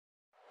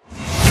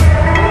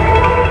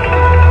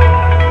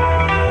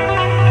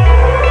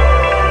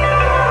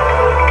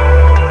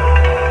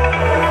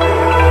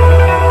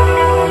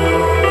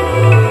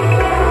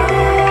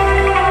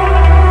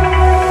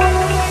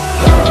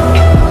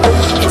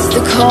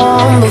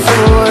calm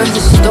before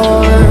the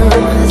storm.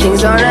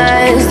 Things aren't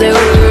as they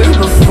were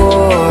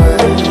before.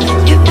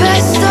 You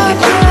best start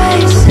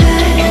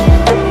racing.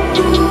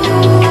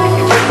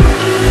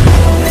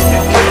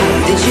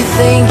 Did you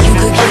think you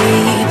could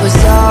keep us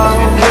out?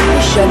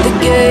 Shut the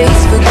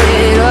gates,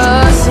 forget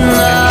us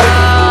now.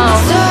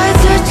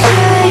 Tides are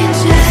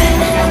changing.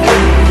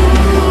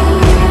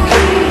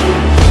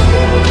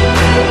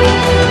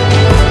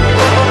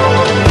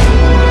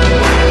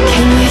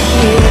 Can you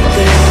hear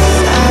the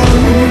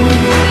sound?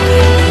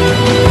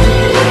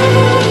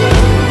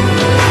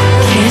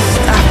 Can't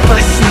stop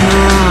us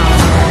now.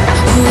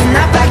 We're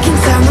not back in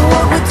time, know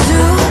what we're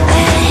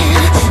doing.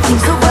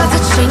 Things are about to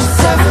change,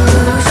 it's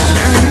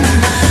evolution.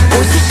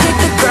 Voices shake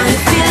the ground, you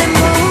feel it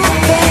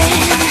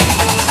moving.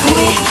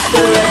 We're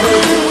the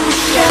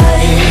revolution.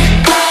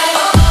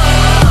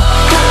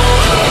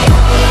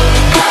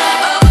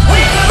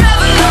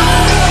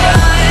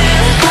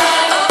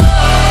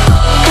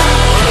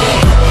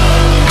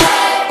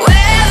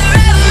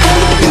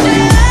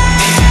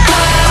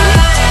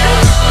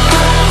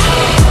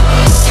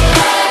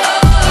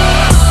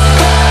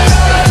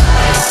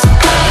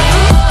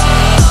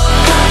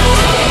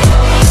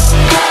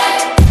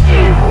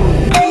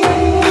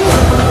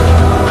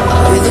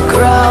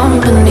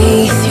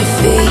 Beneath your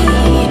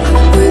feet,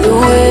 with a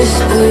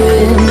whisper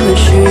in the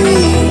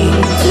tree.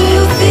 Do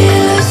you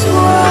feel us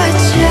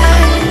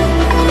watching?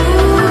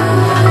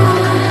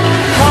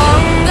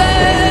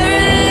 Hunger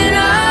in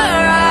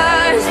our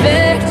eyes,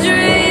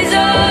 victories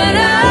on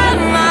our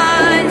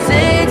minds.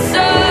 It's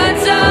our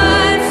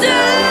time to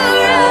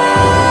rise.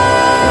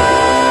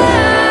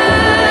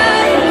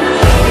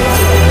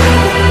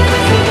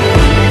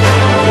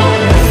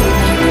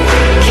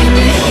 Can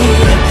you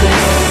hear the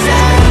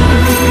sound?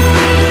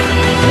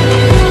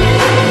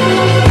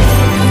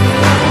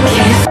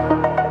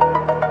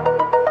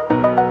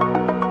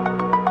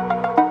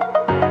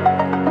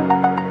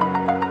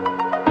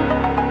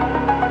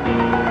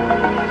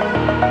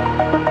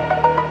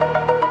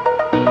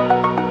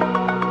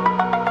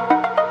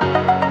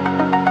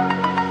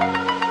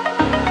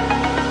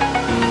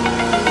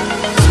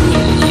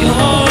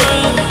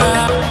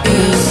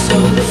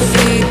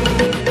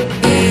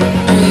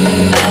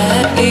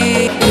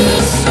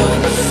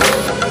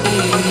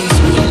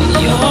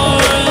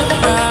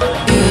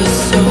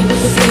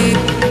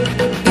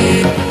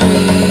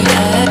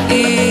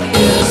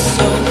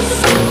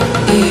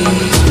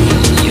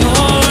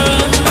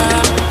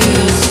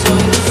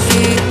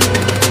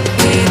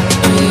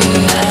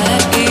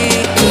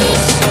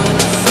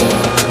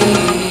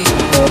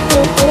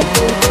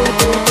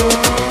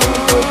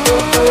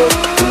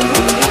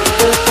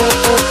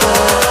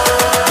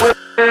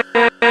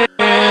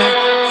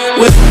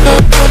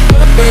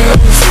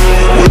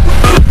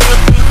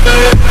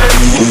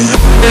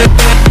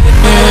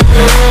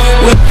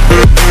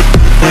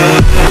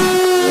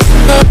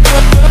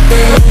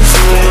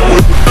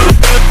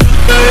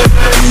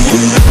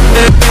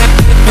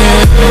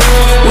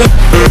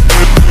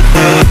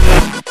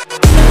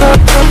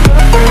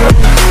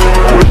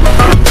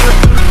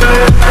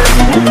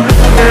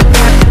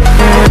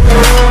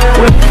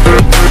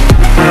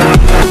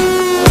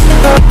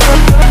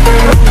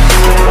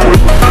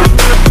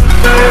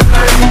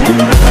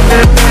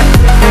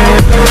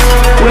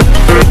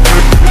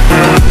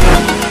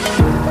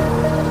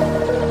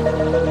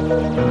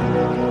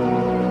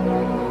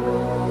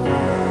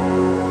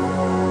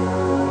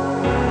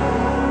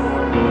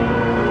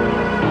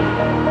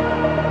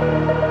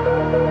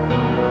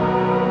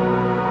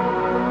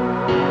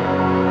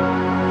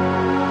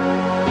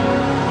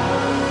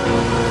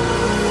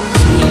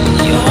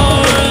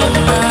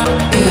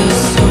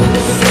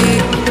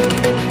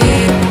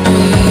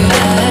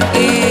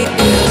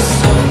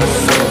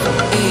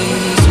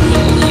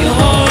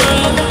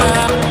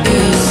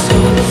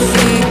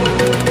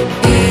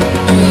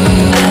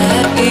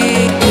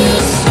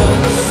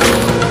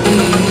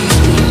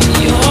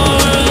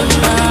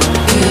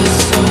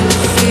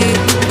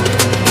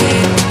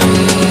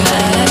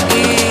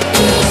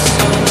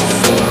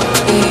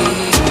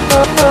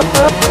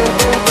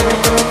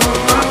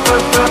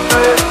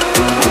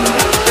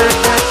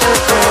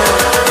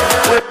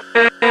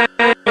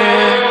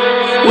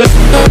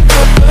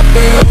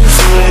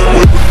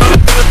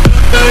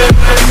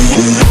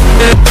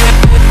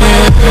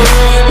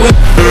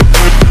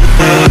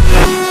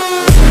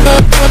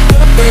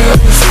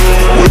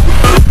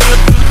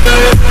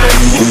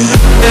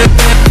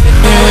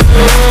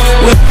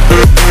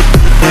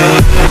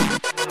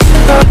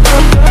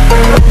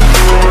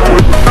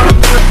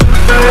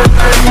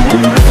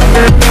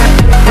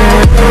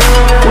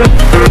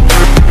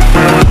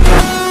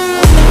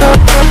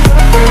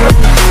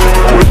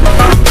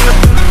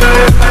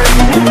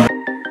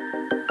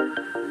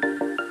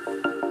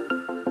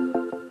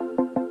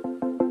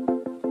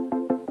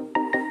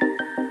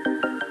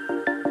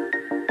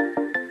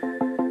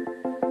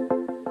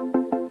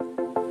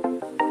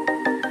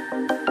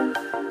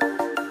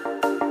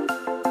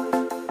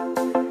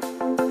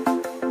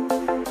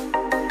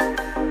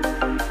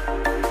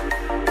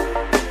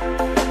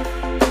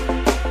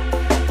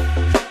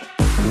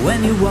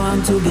 When you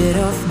want to get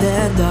off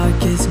that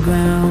darkest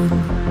ground,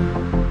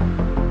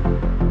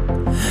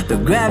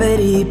 but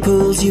gravity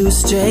pulls you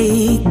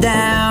straight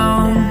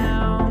down.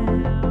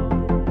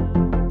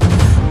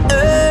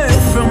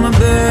 Earth from a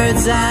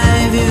bird's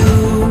eye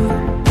view.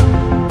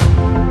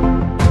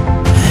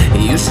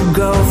 You should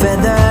grow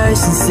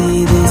feathers and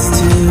see this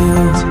too.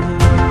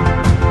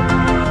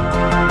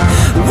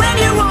 When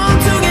you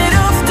want to get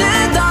off the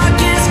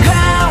darkest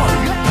ground,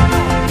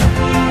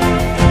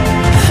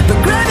 but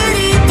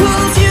gravity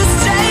pulls you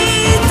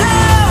straight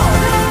down.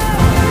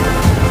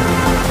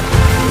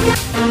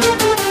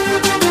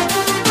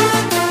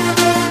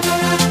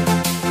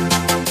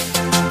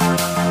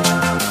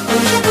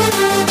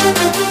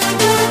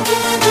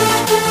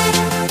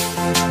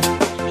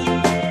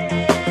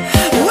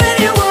 When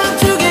you want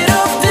to get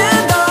off the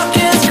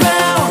darkest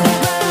ground,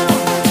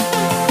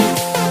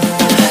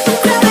 but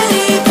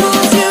gravity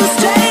pulls you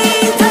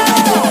straight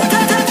down.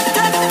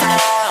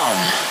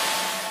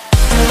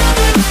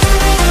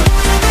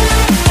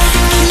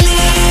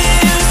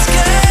 Clear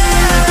sky.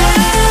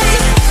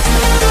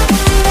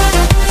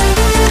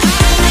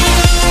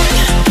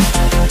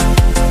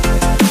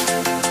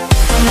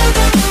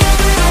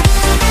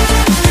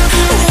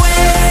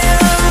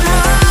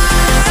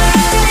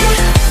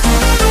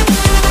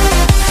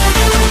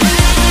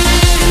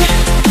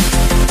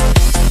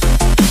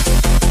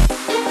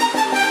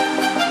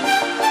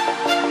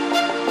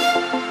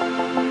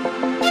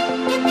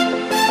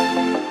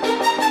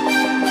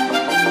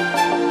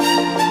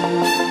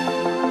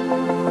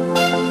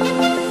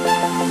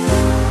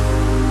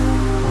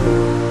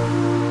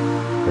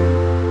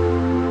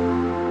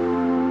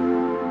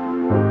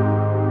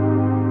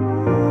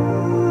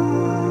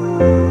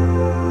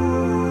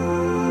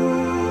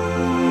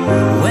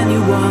 When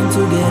you want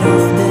to get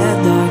off that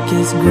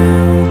darkest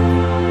ground,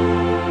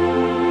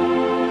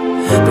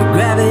 but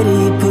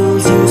gravity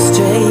pulls you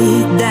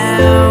straight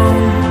down.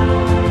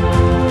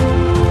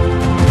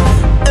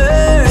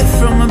 Earth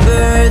from a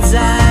bird's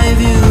eye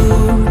view.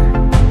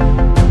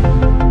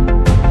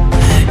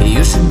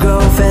 You should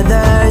grow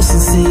feathers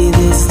and see